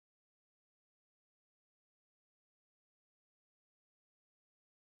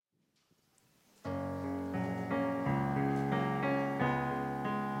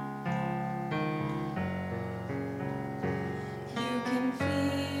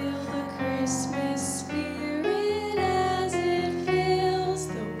Christmas spirit as it fills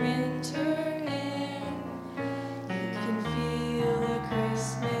the winter air. You can feel the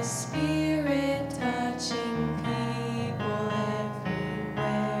Christmas spirit touching people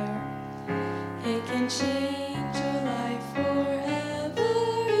everywhere. It can change your life forever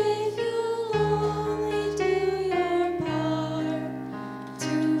if you'll only do your part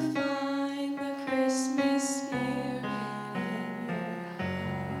to find the Christmas spirit in your heart.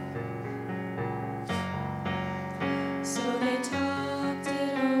 So they talked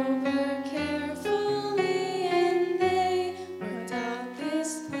it over carefully and they worked out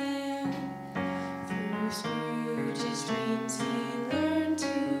this plan. Through Scrooge's dreams he learned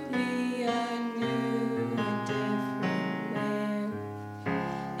to be a new and different man.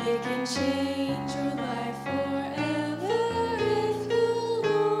 It can change your life forever if you'll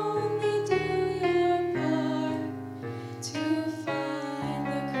only do your part to find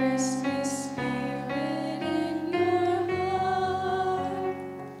the Christmas spirit in your heart.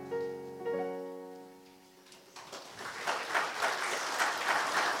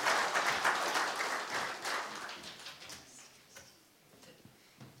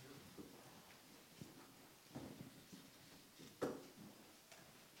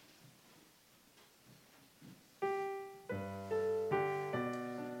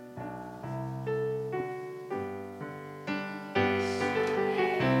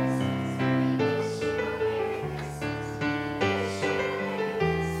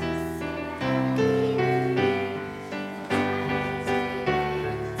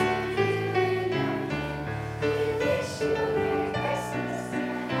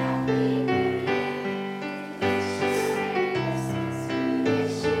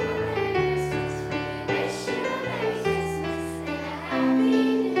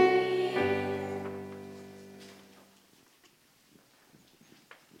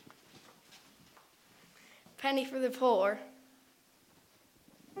 Penny for the poor.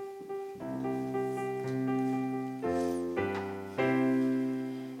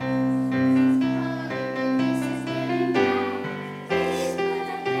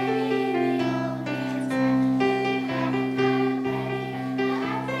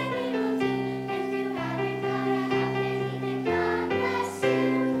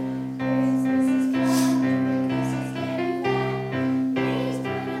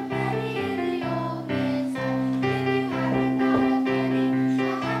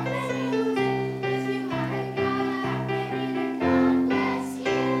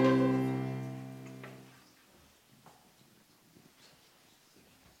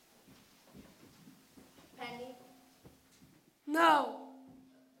 No.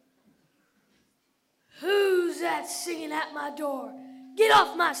 Who's that singing at my door? Get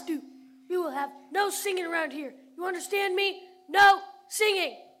off my stoop. We will have no singing around here. You understand me? No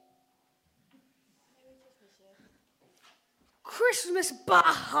singing. Christmas bah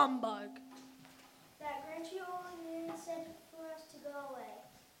humbug. That Grinchy old man said for us to go away.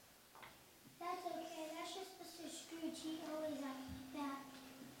 That's okay. That's just Mr. Scrooge. He always acts like that.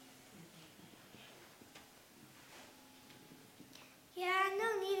 Yeah, no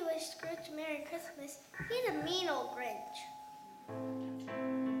need to wish Scrooge Merry Christmas. He's a mean old Grinch.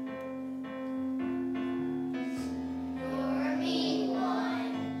 You're a mean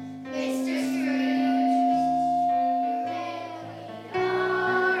one, Mr. Scrooge. You really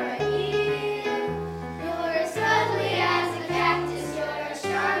are a heel. You're as ugly as a cactus. You're as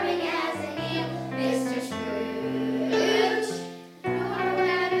charming as an eel, Mr. Scrooge. You're a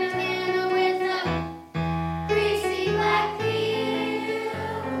rabbit candle with a greasy black peel.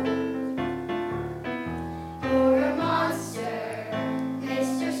 You're a monster,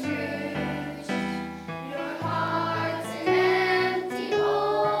 Mr. Scrooge. Your heart's an empty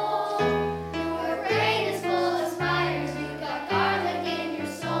hole. Your brain is full of spiders. You've got garlic in your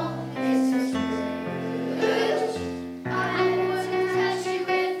soul, Mr. Scrooge. I wouldn't touch you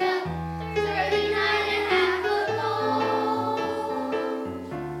with a 39.5-foot pole.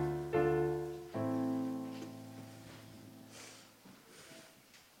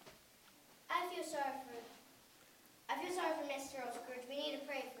 I feel sorry for Mr. Old Scrooge. We need to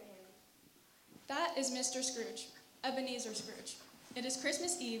pray for him. That is Mr. Scrooge, Ebenezer Scrooge. It is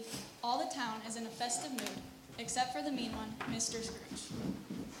Christmas Eve. All the town is in a festive mood, except for the mean one, Mr. Scrooge.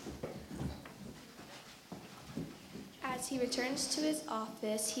 As he returns to his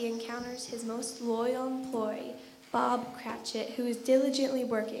office, he encounters his most loyal employee, Bob Cratchit, who is diligently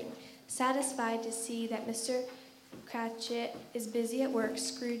working. Satisfied to see that Mr. Cratchit is busy at work,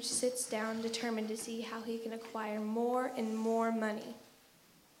 Scrooge sits down, determined to see how he can acquire more and more money.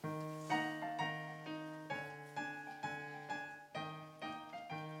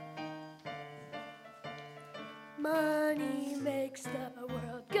 Money makes the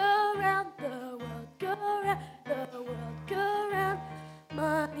world go round, the world go round, the world go round.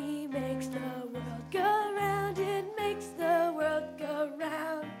 Money makes the world go round, it makes the world go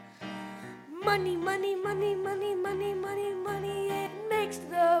round. Money, money, money, money, money, money, money, it makes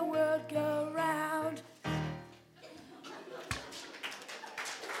the world go round.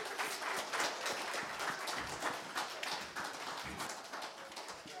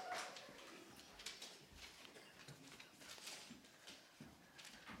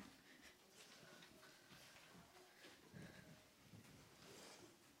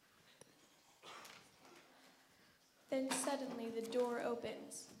 Then suddenly the door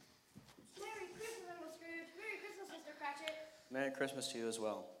opens. Merry Christmas, Uncle Scrooge. Merry Christmas, Mr. Cratchit. Merry Christmas to you as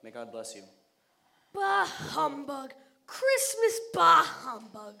well. May God bless you. Bah humbug! Christmas bah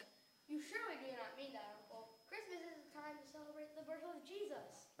humbug! You surely do not mean that, Uncle. Christmas is a time to celebrate the birth of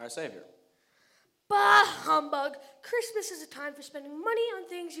Jesus. Our Savior. Bah humbug! Christmas is a time for spending money on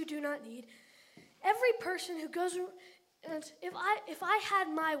things you do not need. Every person who goes and if I had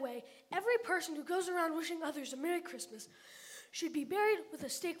my way, every person who goes around wishing others a Merry Christmas should be buried with a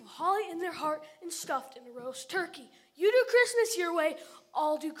stake of holly in their heart and stuffed in a roast turkey. You do Christmas your way,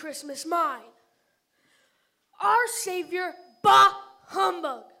 I'll do Christmas mine. Our Savior, bah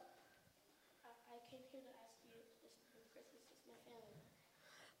humbug! I came here to ask you just for Christmas with my family.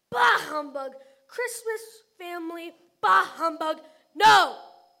 Bah humbug! Christmas family, bah humbug! No!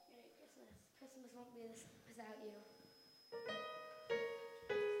 Merry Christmas. Christmas won't be this without you.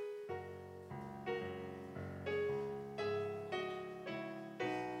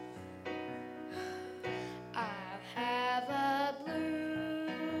 I'll have a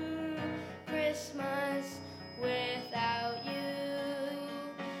blue Christmas without you.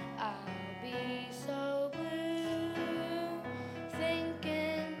 I'll be so blue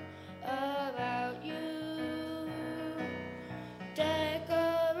thinking about you.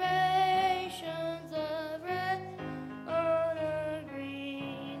 Decorations of red on a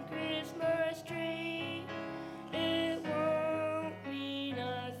green Christmas tree. It won't mean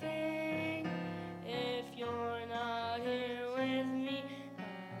a thing if you're not here with me.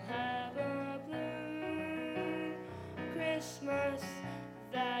 I'll have a blue Christmas,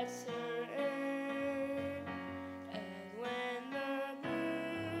 that's certain. And when the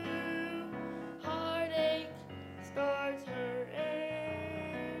blue heartache starts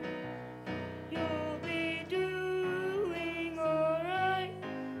hurting, you'll be doing alright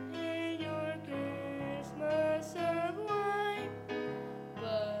in your Christmas sublime. But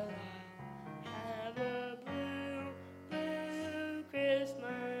I'll have a blue, blue Christmas.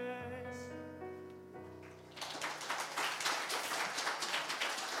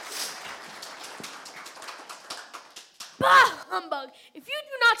 Bah humbug! If you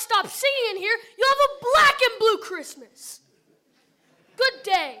do not stop singing in here, you'll have a black and blue Christmas. Good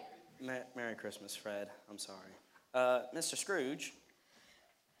day. Merry Christmas, Fred. I'm sorry. Mr. Scrooge,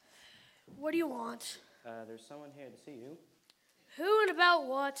 What do you want? there's someone here to see you. Who and about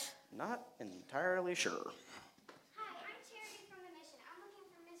what? Not entirely sure. Hi, I'm Charity from the mission. I'm looking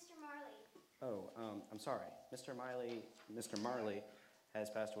for Mr. Marley. Oh, I'm sorry. Mr. Marley has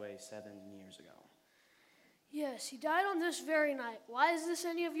passed away 7 years ago. Yes, he died on this very night. Why is this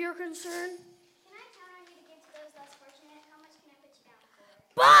any of your concern? Can I count on you to give to those less fortunate? How much can I put you down for?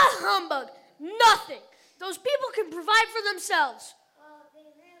 Bah humbug! Nothing! Those people can provide for themselves. Well, they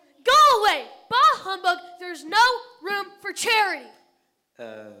really... Go away! Bah humbug! There's no room for charity.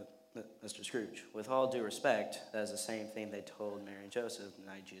 Mr. Scrooge, with all due respect, that is the same thing they told Mary and Joseph the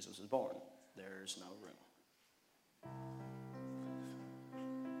night Jesus was born. There's no room.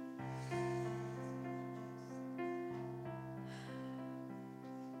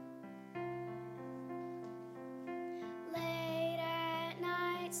 Late at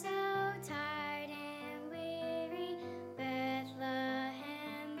night, so tired and weary,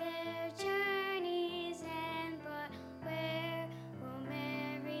 Bethlehem their journeys end. But where will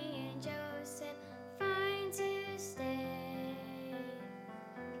Mary and Joseph find to stay?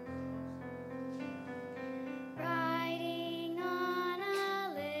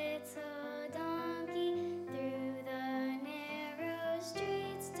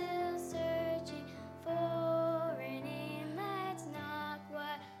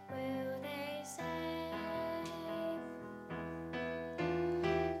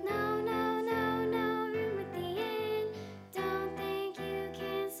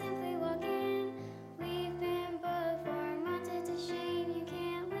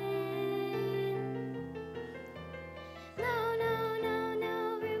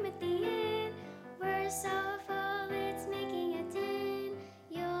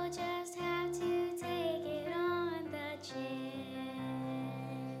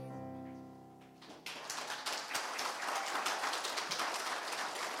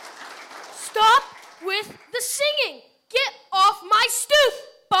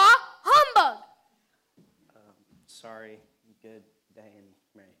 sorry. Good day and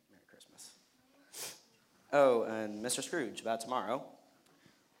Merry Christmas. Oh, and Mr. Scrooge, about tomorrow.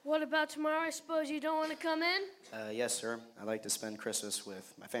 What about tomorrow? I suppose you don't want to come in? Yes, sir. I'd like to spend Christmas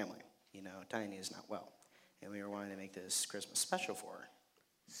with my family. You know, Tiny is not well, and we were wanting to make this Christmas special for her.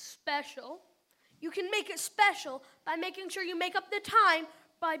 Special? You can make it special by making sure you make up the time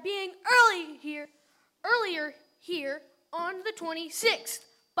by being earlier here on the 26th.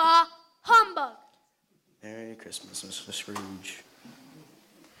 Bah humbug! Merry Christmas, Mr. Scrooge.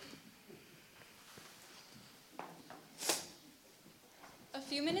 A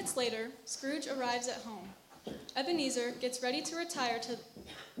few minutes later, Scrooge arrives at home. Ebenezer gets ready to retire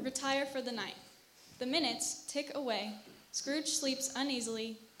for the night. The minutes tick away. Scrooge sleeps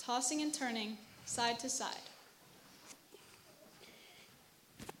uneasily, tossing and turning side to side.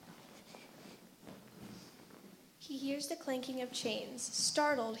 He hears the clanking of chains.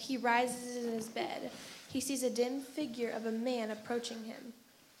 Startled, he rises in his bed. He sees a dim figure of a man approaching him.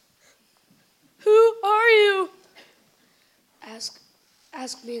 Who are you?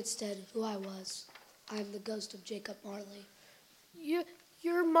 Ask me instead who I was. I am the ghost of Jacob Marley.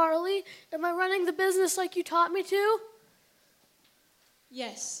 You're Marley? Am I running the business like you taught me to?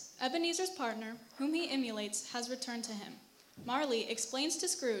 Yes, Ebenezer's partner, whom he emulates, has returned to him. Marley explains to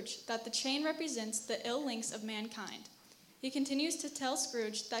Scrooge that the chain represents the ill links of mankind. He continues to tell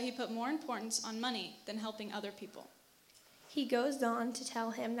Scrooge that he put more importance on money than helping other people. He goes on to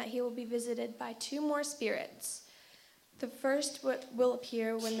tell him that he will be visited by 2 more spirits. The first will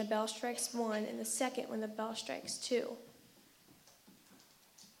appear when the bell strikes 1, and the second when the bell strikes 2.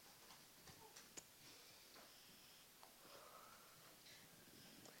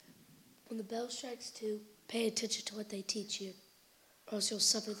 When the bell strikes 2, pay attention to what they teach you, or else you'll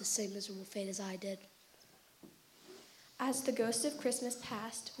suffer the same miserable fate as I did. As the ghost of Christmas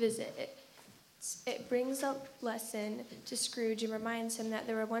past visit, it brings a lesson to Scrooge and reminds him that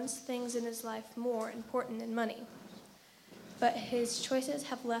there were once things in his life more important than money. But his choices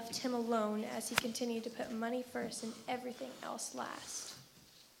have left him alone as he continued to put money first and everything else last.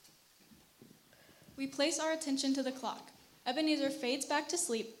 We place our attention to the clock. Ebenezer fades back to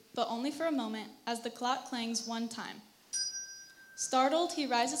sleep, but only for a moment, as the clock clangs 1 time. Startled, he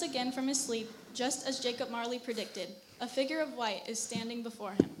rises again from his sleep, just as Jacob Marley predicted. A figure of white is standing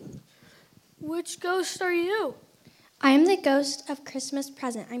before him. Which ghost are you? I am the ghost of Christmas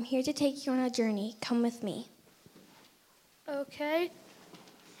present. I'm here to take you on a journey. Come with me. Okay.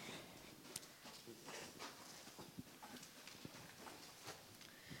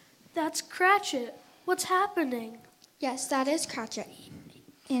 That's Cratchit. What's happening? Yes, that is Cratchit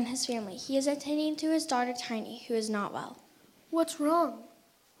and his family. He is attending to his daughter Tiny, who is not well. What's wrong?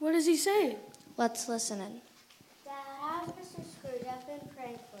 What is he saying? Let's listen in. Dad, how's Mr. Scrooge? I've been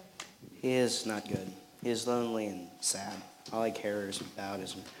praying for him. He is not good. He is lonely and sad. All he cares about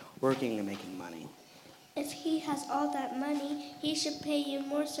is working and making money. If he has all that money, he should pay you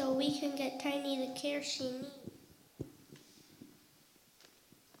more so we can get Tiny the care she needs.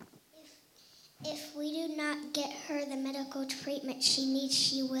 If we do not get her the medical treatment she needs,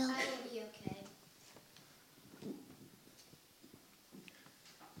 she will. I will be okay.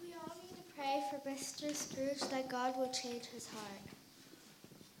 We all need to pray for Mr. Scrooge that God will change his heart.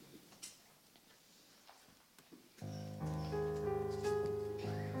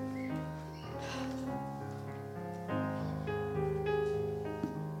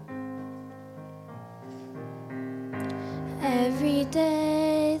 Every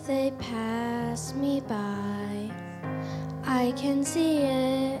day they pass me by. I can see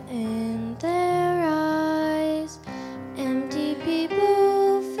it in their eyes. Empty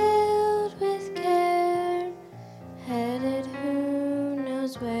people filled with care, headed who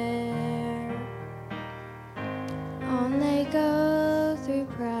knows where. On they go through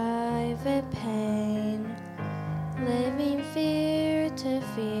private pain, living fear to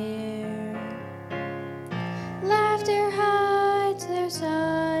fear. Laughter hides their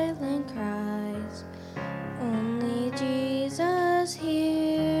silent cries. Only Jesus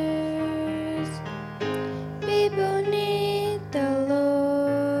hears. People need the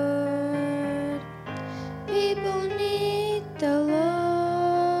Lord. People need the Lord.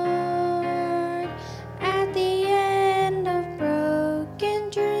 At the end of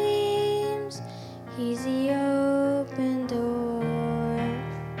broken dreams, He's the open door.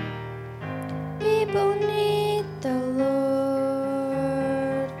 People need the Lord.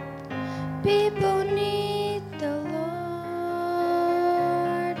 People need the Lord.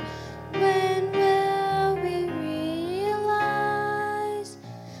 When will we realize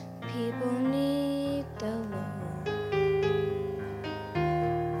people need the Lord?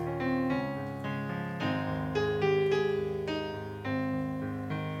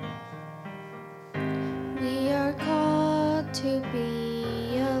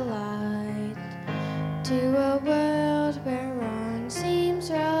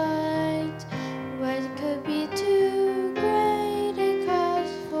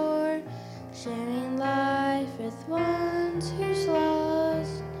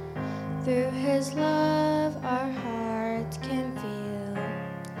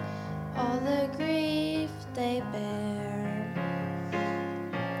 grief they bear.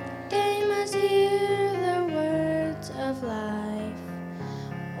 They must hear the words of life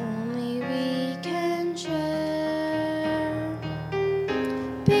only we can share.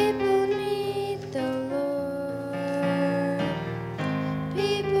 People need the Lord.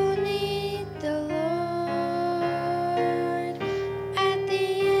 People need the Lord. At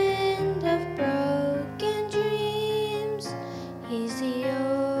the end of broken dreams, He's the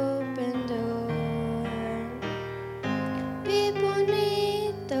open door. People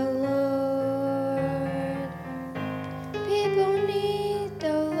need the Lord. People need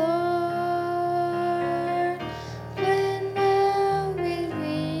the Lord. When will we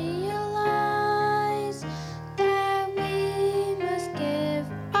realize that we must give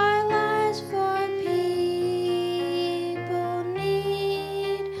our lives for people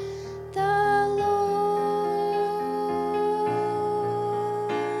need the Lord.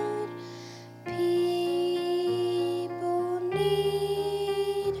 People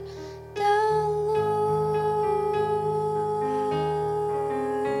need the Lord.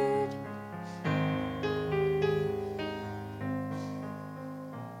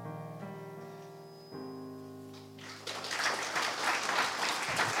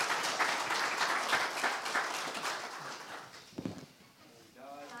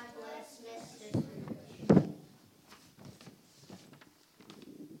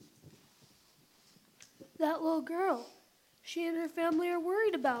 That little girl, she and her family are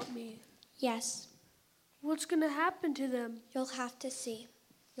worried about me. Yes, What's going to happen to them? you'll have to see.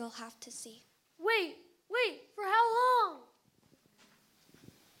 You'll have to see. Wait, for how long?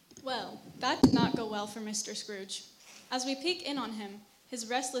 Well, that did not go well for Mr. Scrooge. As we peek in on him, his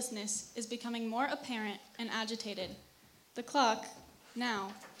restlessness is becoming more apparent and agitated. The clock now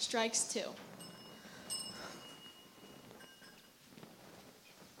strikes 2.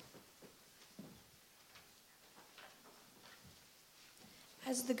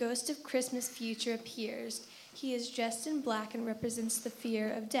 As the ghost of Christmas future appears, he is dressed in black and represents the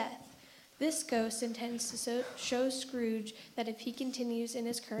fear of death. This ghost intends to show Scrooge that if he continues in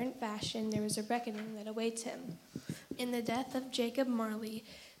his current fashion, there is a reckoning that awaits him. In the death of Jacob Marley,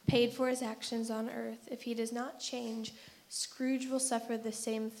 paid for his actions on earth, if he does not change, Scrooge will suffer the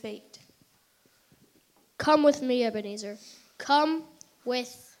same fate. Come with me, Ebenezer. Come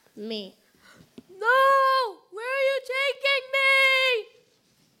with me. No! Where are you taking me?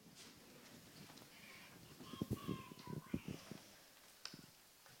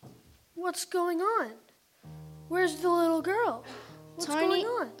 What's going on? Where's the little girl? What's going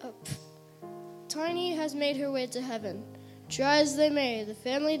on? Tiny has made her way to heaven. Try as they may, the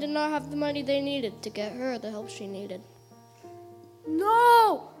family did not have the money they needed to get her the help she needed.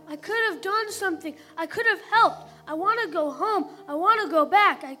 No! I could have done something. I could have helped. I want to go home. I want to go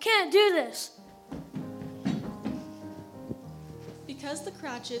back. I can't do this. Because the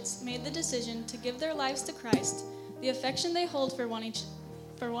Cratchits made the decision to give their lives to Christ, the affection they hold for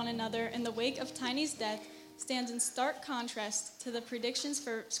one another in the wake of Tiny's death stands in stark contrast to the predictions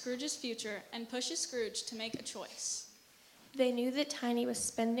for Scrooge's future and pushes Scrooge to make a choice. They knew that Tiny was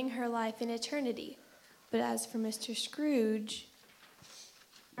spending her life in eternity, but as for Mr. Scrooge,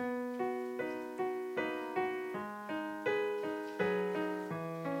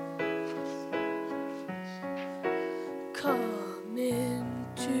 Come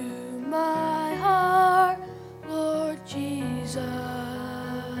into my heart, Lord Jesus.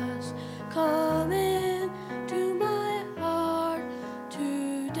 Come into my heart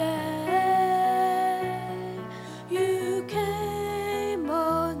today. You came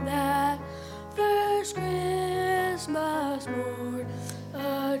on that first Christmas morn,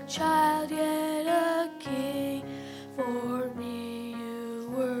 a child yet a king. For me you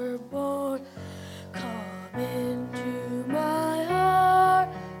were born. Come into my heart,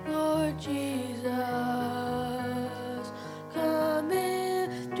 Lord Jesus. Come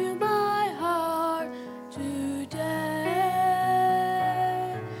into my heart today.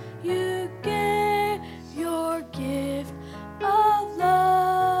 You gave your gift of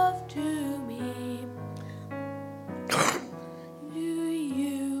love to me. To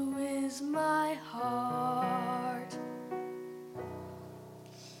you is my heart.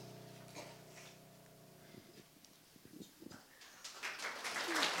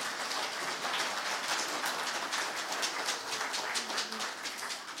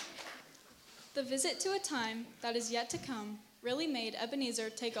 The visit to a time that is yet to come really made Ebenezer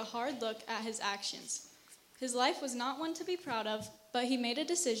take a hard look at his actions. His life was not one to be proud of, but he made a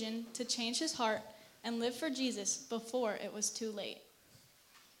decision to change his heart and live for Jesus before it was too late.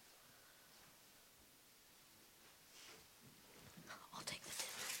 I'll take the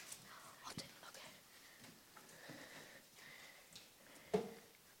dinner.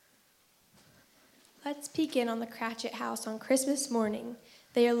 Let's peek in on the Cratchit house on Christmas morning.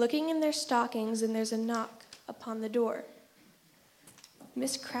 They are looking in their stockings, and there's a knock upon the door.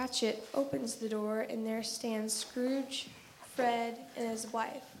 Miss Cratchit opens the door, and there stands Scrooge, Fred, and his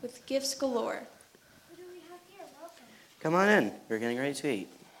wife, with gifts galore. What do we have here? Welcome. Come on in. We're getting ready to eat.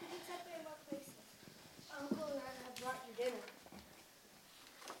 We can sit there in our places. Uncle and I have brought you dinner.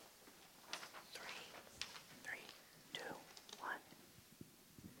 3, 2, 1.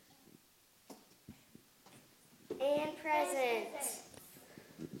 And presents.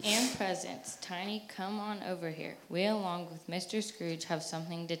 And presents. Tiny, come on over here. We, along with Mr. Scrooge, have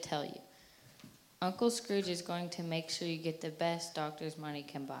something to tell you. Uncle Scrooge is going to make sure you get the best doctor's money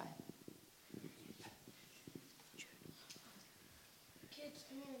can buy. Kids,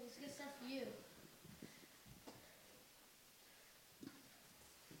 come here. Let's get stuff for you.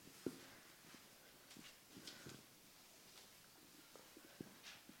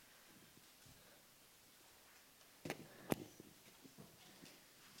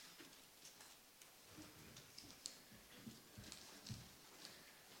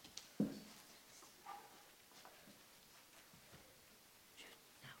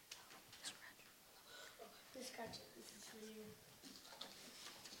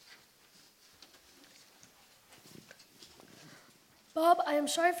 Bob, I am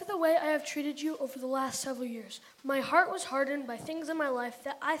sorry for the way I have treated you over the last several years. My heart was hardened by things in my life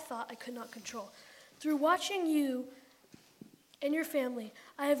that I thought I could not control. Through watching you and your family,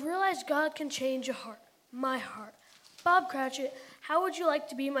 I have realized God can change a heart, my heart. Bob Cratchit, how would you like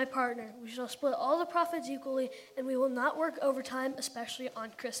to be my partner? We shall split all the profits equally, and we will not work overtime, especially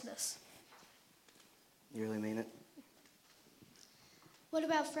on Christmas. You really mean it? What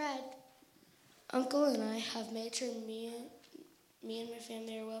about Fred? Uncle and I have made sure me and my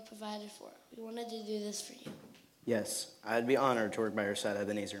family are well provided for. We wanted to do this for you. Yes, I'd be honored to work by your side,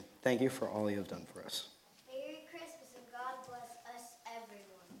 Ebenezer. Thank you for all you have done for us. Merry Christmas and God bless us, everyone.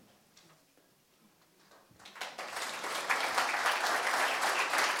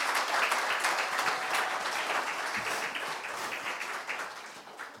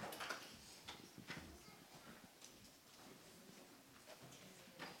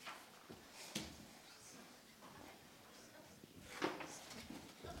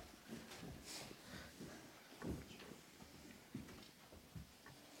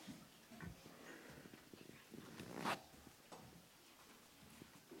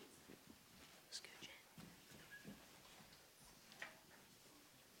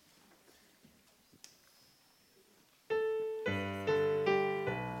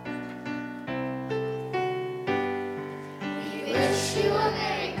 Wish you a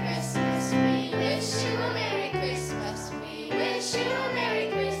Merry Christmas. We wish you a Merry Christmas. We wish you a Merry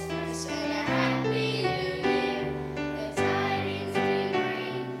Christmas and a Happy New Year. The tidings we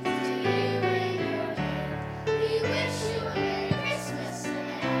bring to you and your dear. We wish you a Merry Christmas and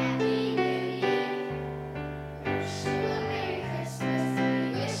a Happy New Year. Wish you a Merry Christmas.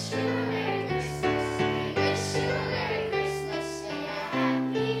 We wish you a Merry Christmas. We wish you a Merry Christmas and a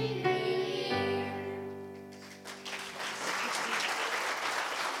Happy New Year.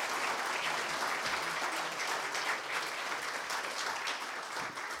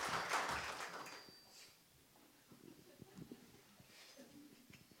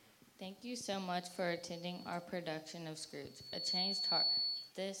 Thank you so much for attending our production of Scrooge, A Changed Heart.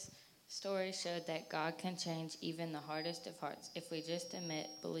 This story showed that God can change even the hardest of hearts if we just admit,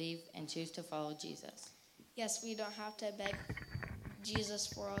 believe, and choose to follow Jesus. Yes, we don't have to beg Jesus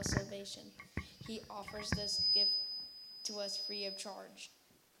for our salvation. He offers this gift to us free of charge.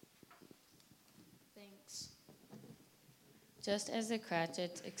 Thanks. Just as the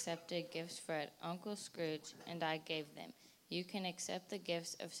Cratchits accepted gifts Fred, Uncle Scrooge, and I gave them, you can accept the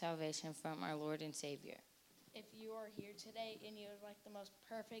gifts of salvation from our Lord and Savior. If you are here today and you would like the most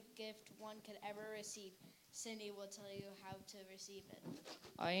perfect gift one could ever receive, Cindy will tell you how to receive it.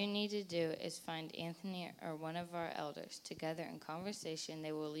 All you need to do is find Anthony or one of our elders. Together in conversation,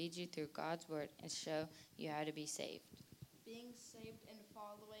 they will lead you through God's Word and show you how to be saved. Being saved and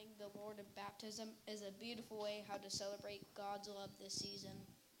following the Lord of baptism is a beautiful way how to celebrate God's love this season.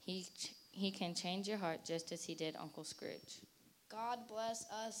 He can change your heart just as he did Uncle Scrooge. God bless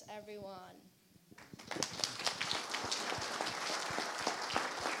us, everyone.